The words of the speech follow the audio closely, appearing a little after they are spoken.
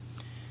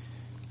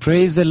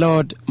Praise the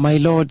Lord, my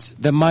lords,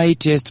 the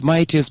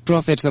mightiest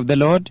prophets of the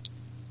Lord.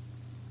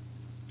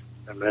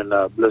 Amen.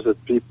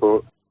 Blessed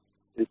people,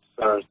 it's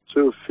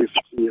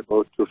 2:50,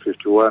 about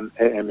 2:51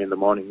 a.m. in the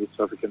morning, East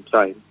African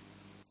time.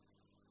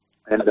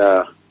 And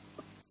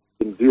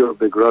in view of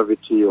the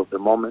gravity of the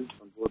moment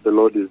and what the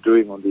Lord is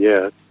doing on the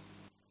earth,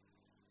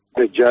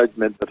 the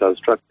judgment that has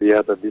struck the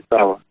earth at this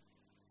hour,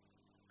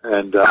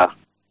 and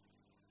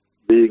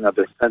being at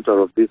the center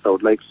of this, I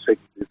would like to take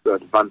this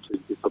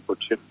advantage, this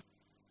opportunity,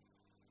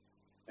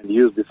 and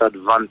use this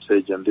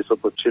advantage and this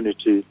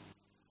opportunity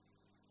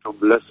to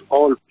bless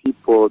all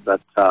people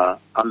that are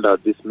under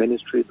this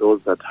ministry,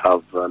 those that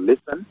have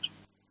listened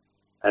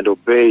and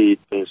obeyed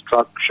the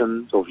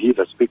instructions of He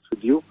that speaks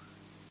with you,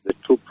 the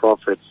two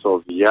prophets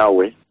of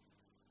Yahweh.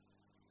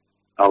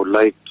 I would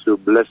like to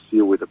bless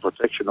you with the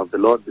protection of the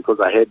Lord, because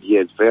I heard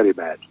here is very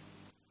bad.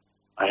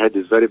 I heard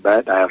it's very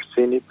bad. I have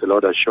seen it. The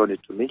Lord has shown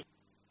it to me.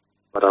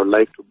 But I would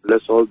like to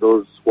bless all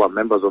those who are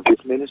members of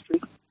this ministry.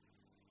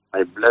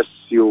 I bless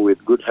you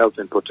with good health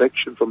and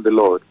protection from the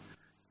Lord.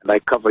 And I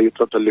cover you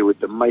totally with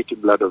the mighty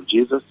blood of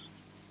Jesus,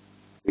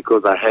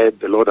 because I heard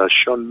the Lord has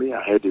shown me.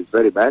 I heard it's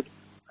very bad.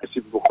 I see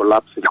people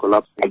collapsing,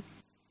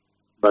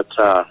 but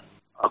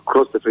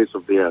across the face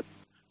of the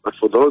earth. But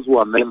for those who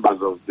are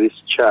members of this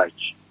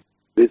church,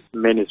 this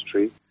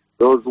ministry,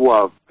 those who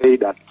have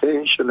paid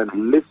attention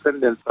and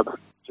listened and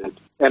submitted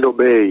and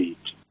obeyed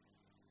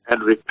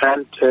and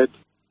repented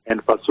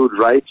and pursued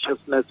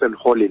righteousness and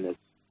holiness,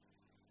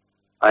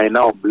 I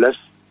now bless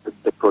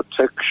the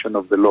protection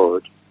of the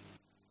Lord,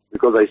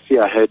 because I see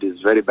ahead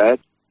is very bad.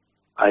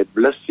 I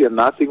bless you and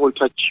nothing will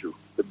touch you.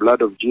 The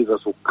blood of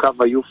Jesus will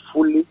cover you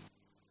fully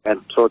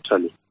and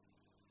totally.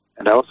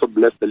 And I also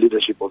bless the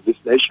leadership of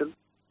this nation.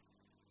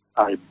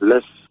 I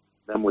bless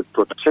them with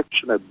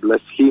protection. I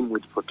bless him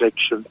with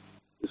protection,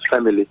 his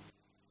family,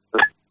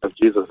 that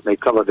Jesus may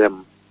cover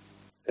them,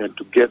 and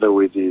together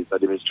with his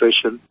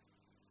administration,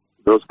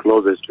 those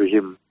closest to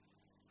him,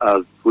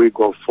 as we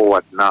go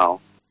forward now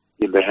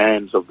in the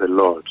hands of the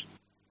Lord.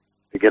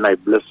 Again, I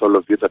bless all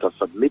of you that are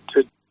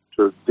submitted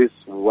to this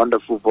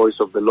wonderful voice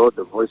of the Lord,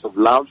 the voice of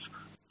love,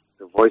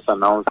 the voice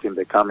announcing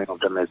the coming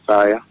of the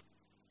Messiah.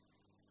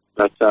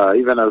 That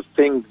even as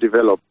things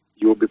develop,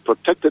 you will be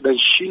protected and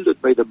shielded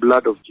by the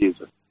blood of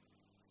Jesus.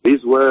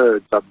 These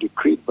words are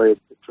decreed by a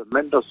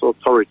tremendous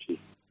authority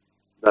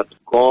that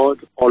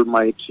God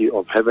Almighty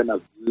of heaven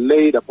has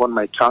laid upon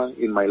my tongue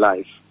in my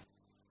life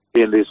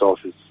in this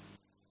office.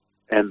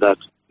 And that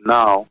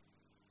now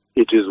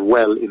it is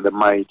well in the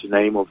mighty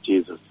name of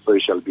Jesus. So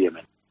it shall be.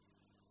 Amen.